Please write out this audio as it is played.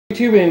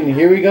YouTube, and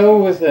here we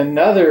go with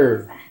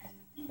another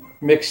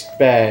mixed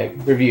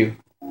bag review.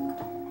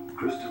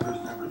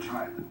 Christopher's never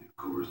tried the new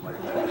Coors Light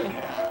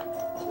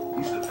can.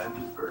 He's a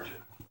vented virgin.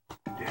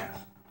 Yes,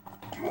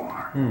 you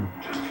are.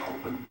 Just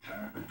open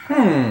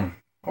turn.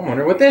 I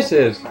wonder what this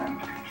is.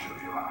 And can show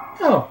you how.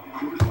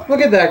 Oh,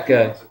 look at that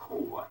guy. It's a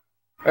cool one.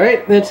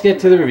 Alright, let's get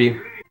to the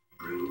review.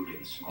 Brewed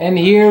in small And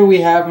here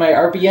we have my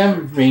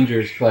RPM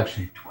Rangers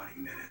collection. 20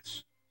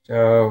 minutes.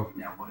 So,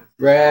 Now what if this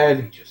red,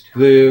 coffee just helped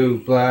blue,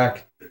 you?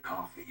 black, The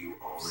coffee you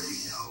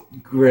already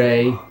know.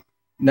 gray.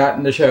 Not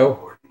in the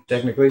show,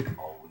 technically.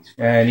 Always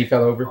And he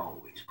fell over.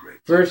 always great.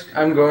 First,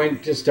 I'm going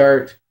to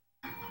start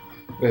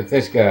with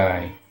this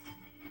guy.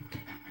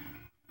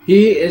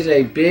 He is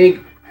a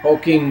big,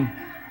 hulking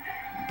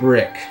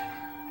brick.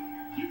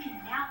 You can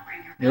now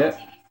bring your Yep.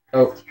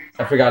 Oh,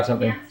 I forgot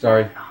something.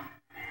 Sorry.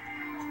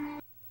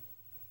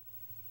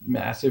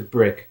 Massive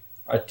brick.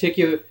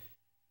 Articulate.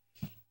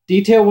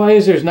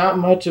 Detail-wise, there's not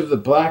much of the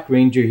Black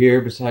Ranger here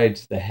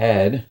besides the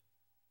head.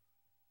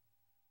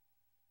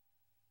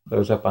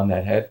 Close up on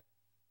that head.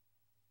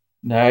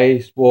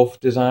 Nice wolf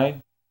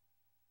design.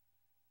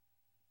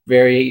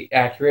 Very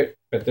accurate,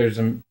 but there's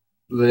a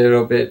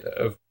little bit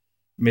of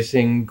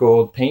missing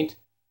gold paint.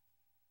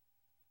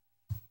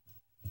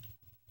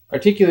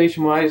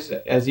 Articulation-wise,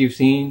 as you've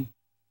seen,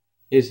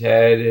 his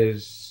head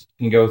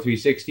can go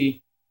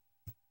 360.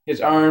 His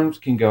arms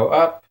can go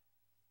up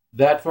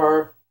that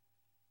far,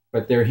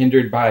 but they're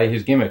hindered by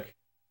his gimmick,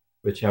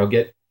 which I'll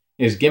get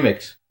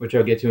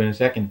to in a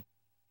second.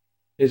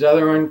 His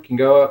other one can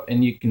go up,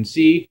 and you can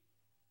see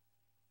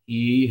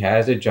he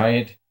has a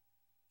giant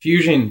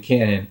fusion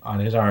cannon on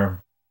his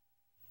arm.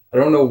 I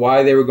don't know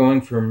why they were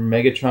going for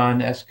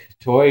Megatron-esque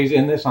toys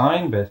in this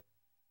line, but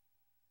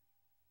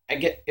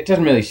it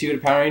doesn't really suit a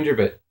Power Ranger,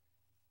 but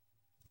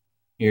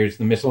here's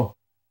the missile.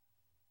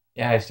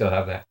 Yeah, I still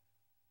have that.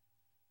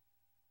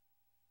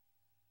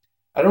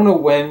 I don't know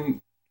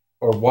when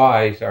or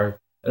why, sorry.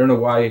 I don't know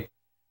why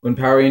when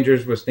Power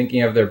Rangers was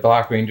thinking of their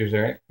Black Rangers,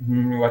 right?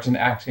 Watching the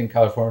accent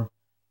color form.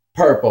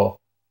 Purple.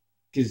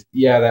 Because,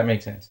 yeah, that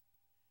makes sense.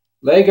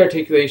 Leg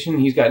articulation,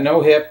 he's got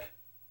no hip,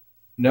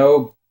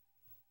 no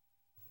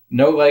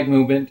leg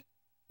movement.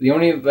 The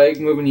only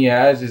leg movement he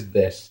has is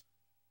this.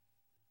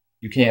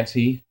 You can't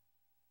see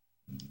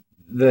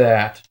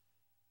that.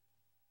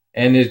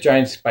 And his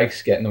giant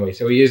spikes get in the way,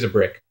 so he is a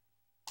brick.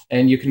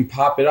 And you can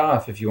pop it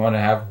off if you want to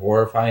have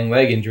horrifying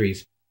leg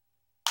injuries.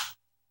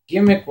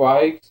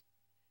 Gimmick-wise,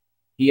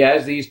 he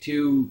has these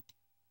two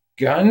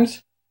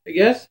guns, I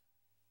guess.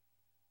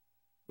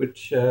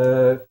 Which,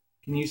 can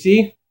you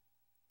see?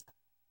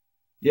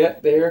 Yeah,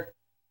 there.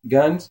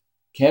 Guns.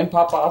 Can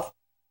pop off.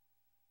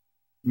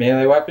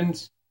 Melee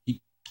weapons.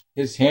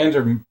 His hands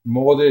are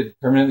molded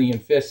permanently in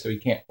fists, so he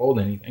can't hold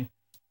anything.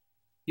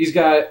 He's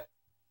got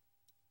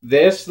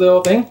this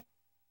little thing,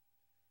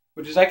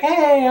 which is like,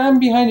 hey, I'm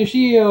behind a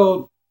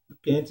shield. You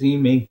can't see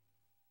me.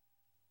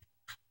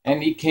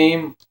 And he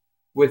came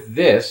with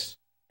this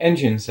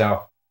engine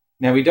cell.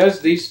 Now he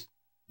does these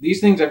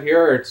things up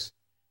here. It's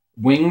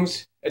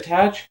wings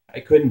attached. I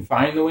couldn't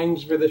find the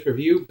wings for this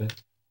review,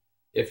 but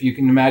if you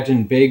can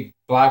imagine big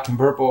black and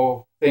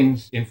purple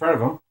things in front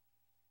of him,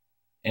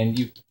 and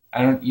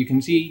you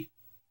can see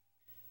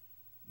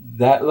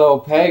that little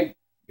peg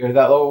or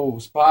that little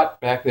spot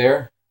back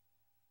there.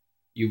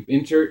 You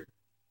insert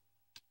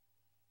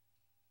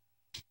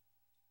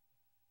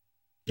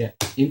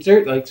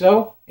like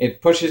so.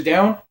 It pushes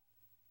down,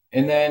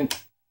 and then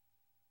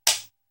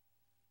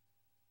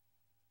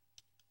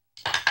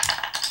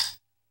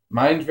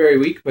mine's very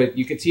weak, but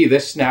you can see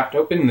this snapped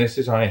open. This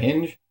is on a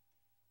hinge,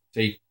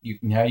 so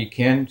you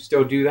can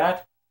still do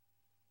that,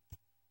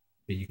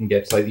 but you can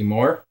get slightly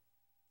more,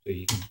 so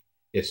you can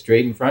get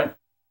straight in front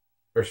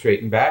or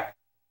straight in back.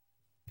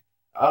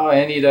 Oh,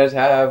 and he does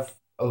have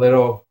a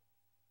little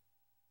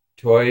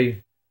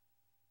toy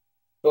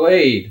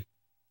blade.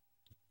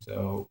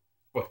 So,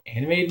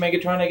 animated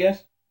Megatron, I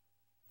guess?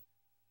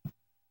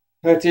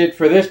 That's it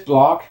for this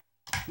block.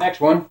 Next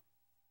one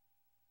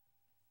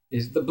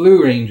is the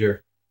Blue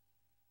Ranger.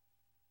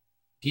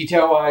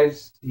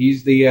 Detail-wise,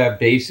 he's the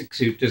basic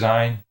suit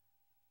design.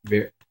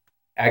 Very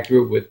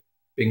accurate with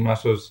big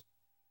muscles.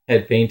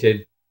 Head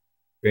painted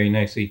very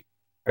nicely.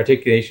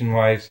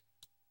 Articulation-wise,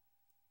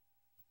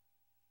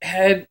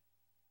 head,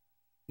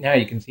 now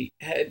you can see,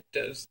 head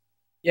does,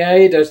 yeah,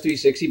 it does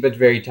 360, but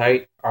very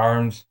tight.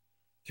 Arms,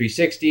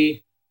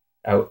 360,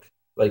 out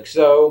like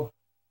so.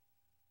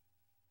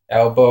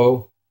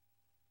 Elbow,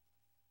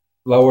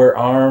 lower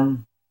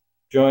arm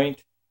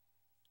joint,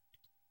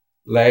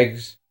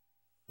 legs,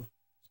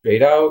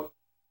 straight out.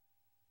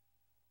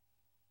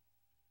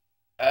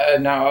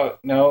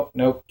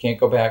 Nope, can't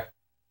go back.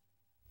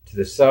 To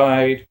the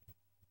side,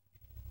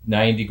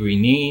 9-degree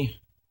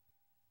knee,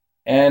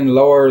 and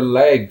lower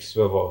leg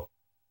swivel.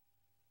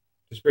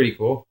 It's pretty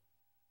cool.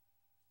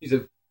 He's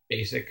a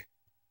basic.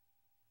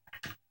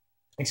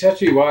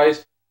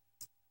 Accessory-wise,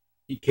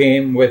 he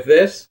came with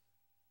this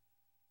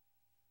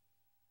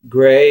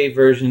gray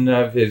version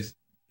of his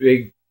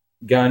big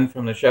gun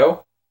from the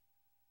show.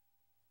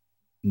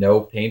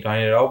 no paint on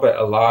it at all, but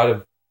a lot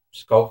of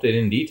sculpted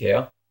in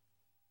detail.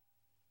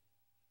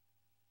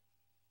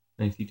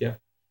 Nice detail.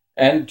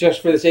 And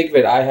just for the sake of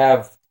it, I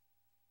have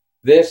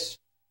this,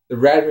 the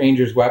Red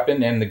Ranger's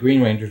weapon and the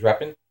Green Ranger's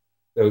weapon.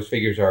 Those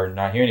figures are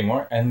not here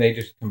anymore, and they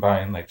just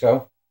combine like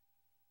so.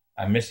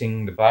 I'm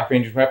missing the Black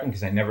Ranger's weapon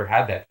because I never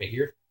had that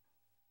figure.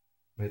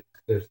 But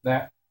there's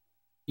that.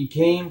 He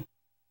came.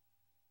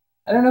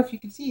 I don't know if you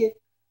can see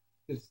it,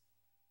 because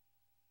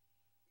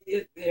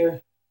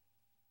they're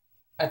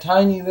a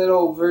tiny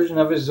little version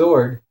of his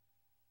Zord,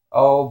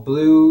 all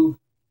blue.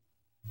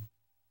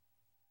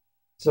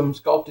 Some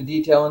sculpted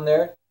detail in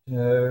there.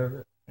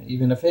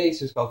 Even a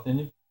face is sculpted in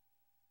it.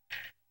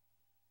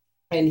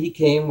 And he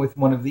came with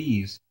one of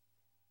these,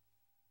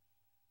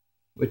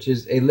 which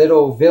is a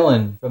little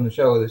villain from the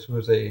show. This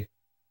was a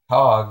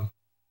Cog.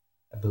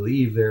 I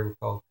believe they were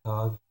called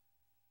Cog.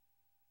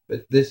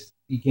 But this,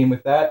 he came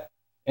with that.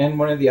 And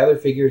one of the other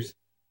figures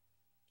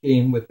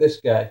came with this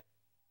guy,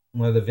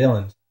 one of the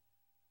villains.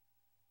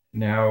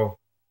 Now,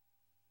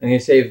 I'm going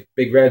to save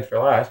Big Red for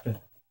last,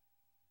 but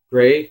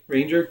Gray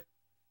Ranger,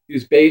 he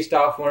was based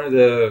off one of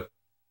the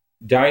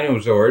Dino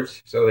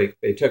Zords. So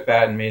they took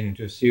that and made it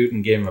into a suit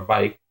and gave him a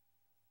bike.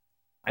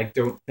 I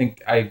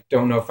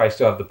don't know if I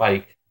still have the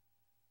bike.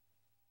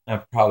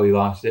 I've probably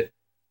lost it.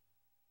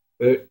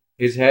 But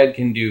his head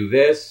can do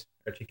this,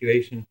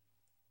 articulation.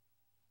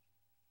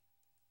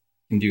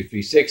 Can do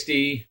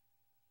 360.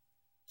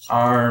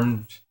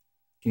 Arms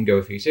can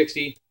go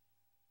 360.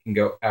 Can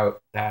go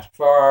out that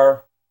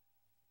far.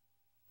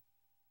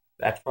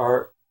 That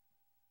far.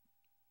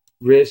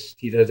 Wrist,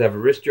 he does have a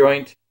wrist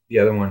joint. The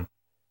other one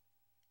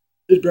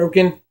is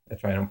broken.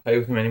 That's why I don't play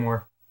with him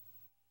anymore.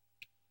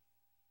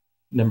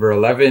 Number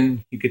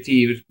 11, you could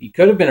see he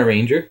could have been a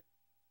Ranger,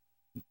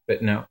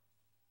 but no.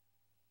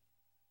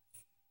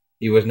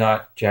 He was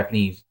not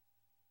Japanese.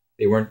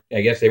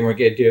 I guess they weren't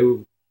going to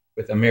do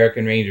with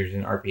American Rangers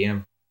in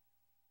RPM.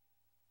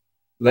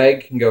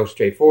 Leg can go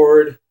straight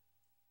forward,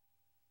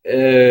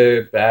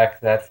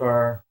 back that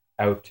far,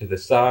 out to the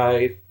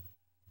side,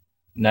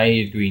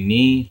 90-degree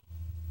knee.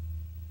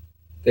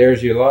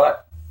 There's your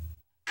lot.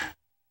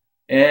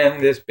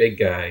 And this big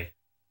guy,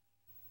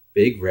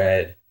 Big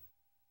Red.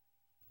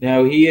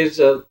 Now, he is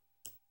a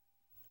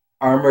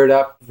armored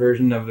up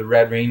version of the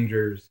Red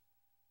Ranger's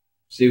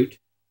suit,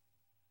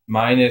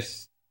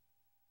 minus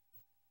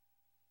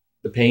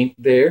the paint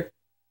there.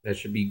 That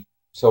should be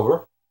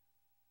silver.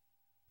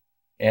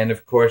 And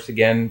of course,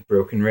 again,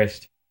 broken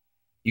wrist.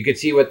 You could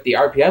see what the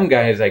RPM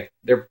guy is like.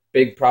 Their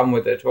big problem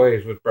with the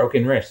toys was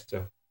broken wrist.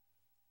 So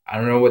I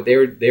don't know what they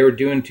were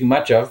doing too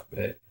much of,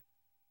 but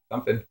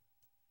something.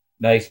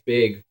 Nice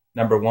big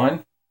number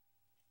 1.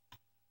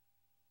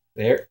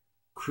 There.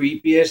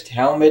 Creepiest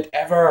helmet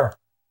ever.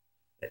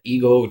 The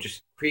eagle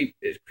just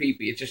is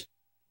creepy. It's just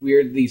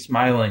weirdly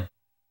smiling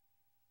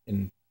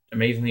and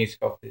amazingly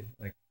sculpted.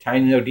 Like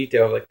tiny little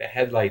detail, like the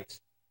headlights.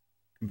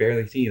 You can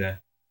barely see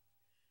that.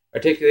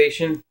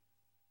 Articulation,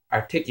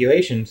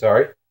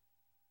 sorry.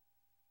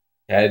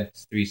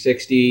 Head's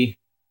 360.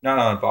 Not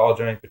on a ball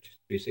joint, but just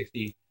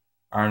 360.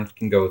 Arms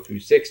can go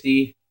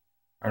 360.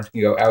 Arms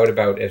can go out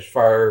about that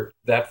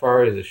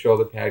far as the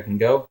shoulder pad can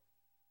go.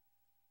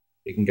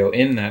 It can go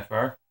in that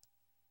far.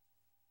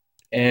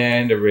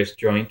 And a wrist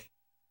joint.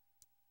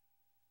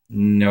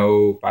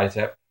 No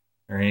bicep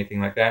or anything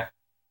like that.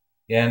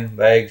 Again,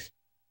 legs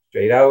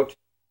straight out,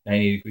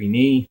 90-degree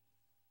knee,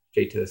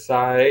 straight to the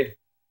side.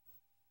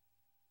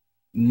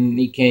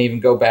 He can't even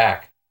go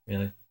back,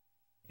 really.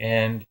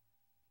 And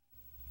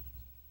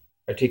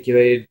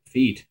articulated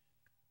feet.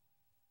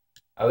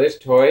 Now, this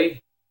toy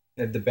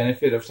had the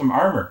benefit of some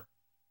armor.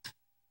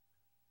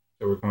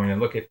 So we're going to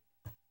look at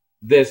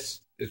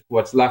this is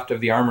what's left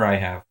of the armor I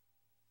have.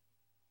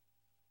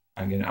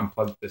 I'm going to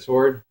unplug the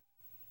sword.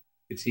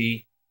 You can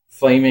see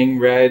flaming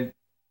red,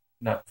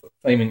 not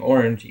flaming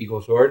orange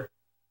eagle sword.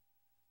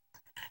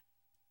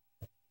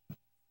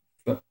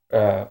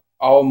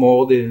 All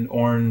molded in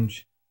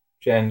orange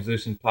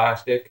translucent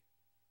plastic.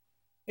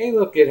 Hey,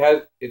 look, it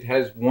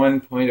has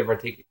 1 point of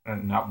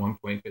articulation, not 1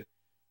 point, but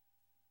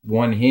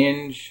 1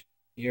 hinge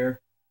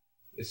here.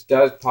 This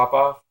does pop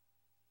off.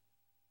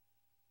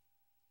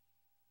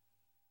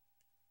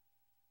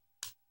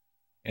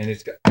 And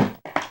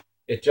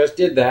it just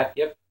did that,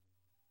 yep.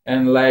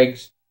 And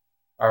legs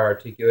are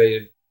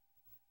articulated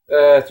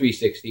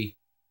 360.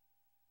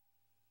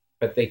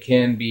 But they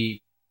can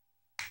be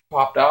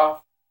popped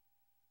off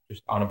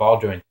just on a ball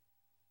joint.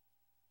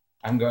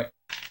 I'm going,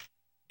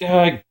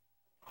 Doug,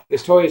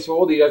 this toy is so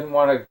old he doesn't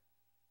want to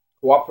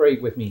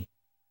cooperate with me.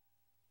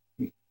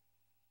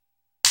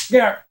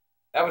 Yeah,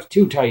 that was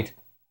too tight.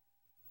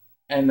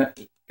 And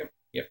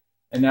yep.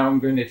 And now I'm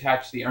going to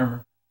attach the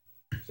armor.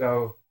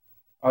 So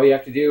all you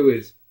have to do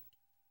is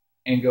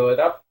angle it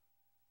up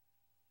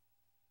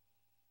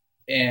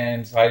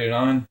and slide it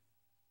on.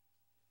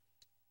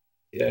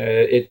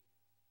 It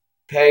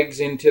pegs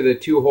into the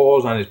 2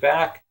 holes on his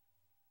back.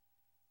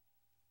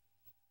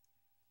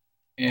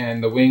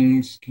 And the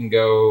wings can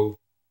go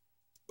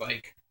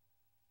like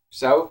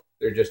so.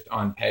 They're just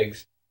on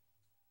pegs.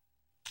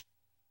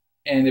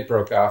 And it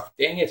broke off.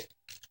 Dang it.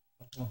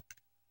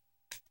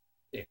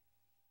 Yeah.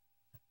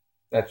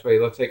 That's what he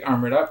looks like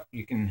armored up.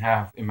 You can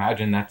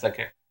imagine that's like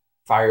a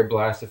fire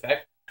blast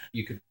effect.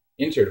 You could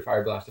insert a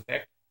fire blast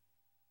effect.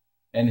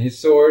 And his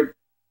sword.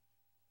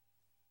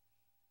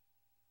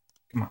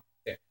 Come on.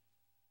 There.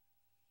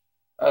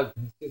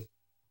 This is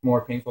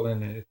more painful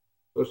than it's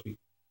supposed to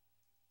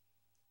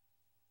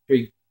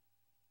be.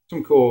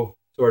 Some cool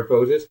sword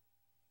poses.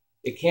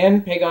 It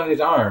can peg on his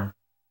arm,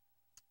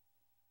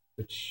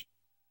 which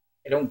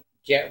I don't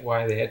get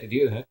why they had to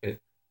do that, but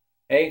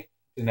hey,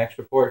 it's an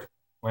extra port.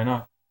 Why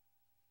not?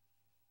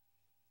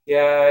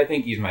 Yeah, I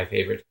think he's my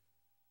favorite.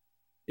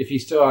 If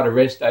he's still out of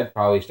wrist, I'd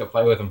probably still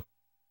play with him.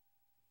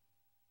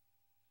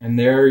 And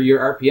there are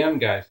your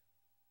RPM guys.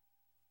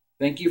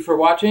 Thank you for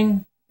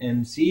watching,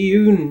 and see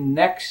you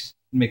next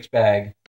mix bag.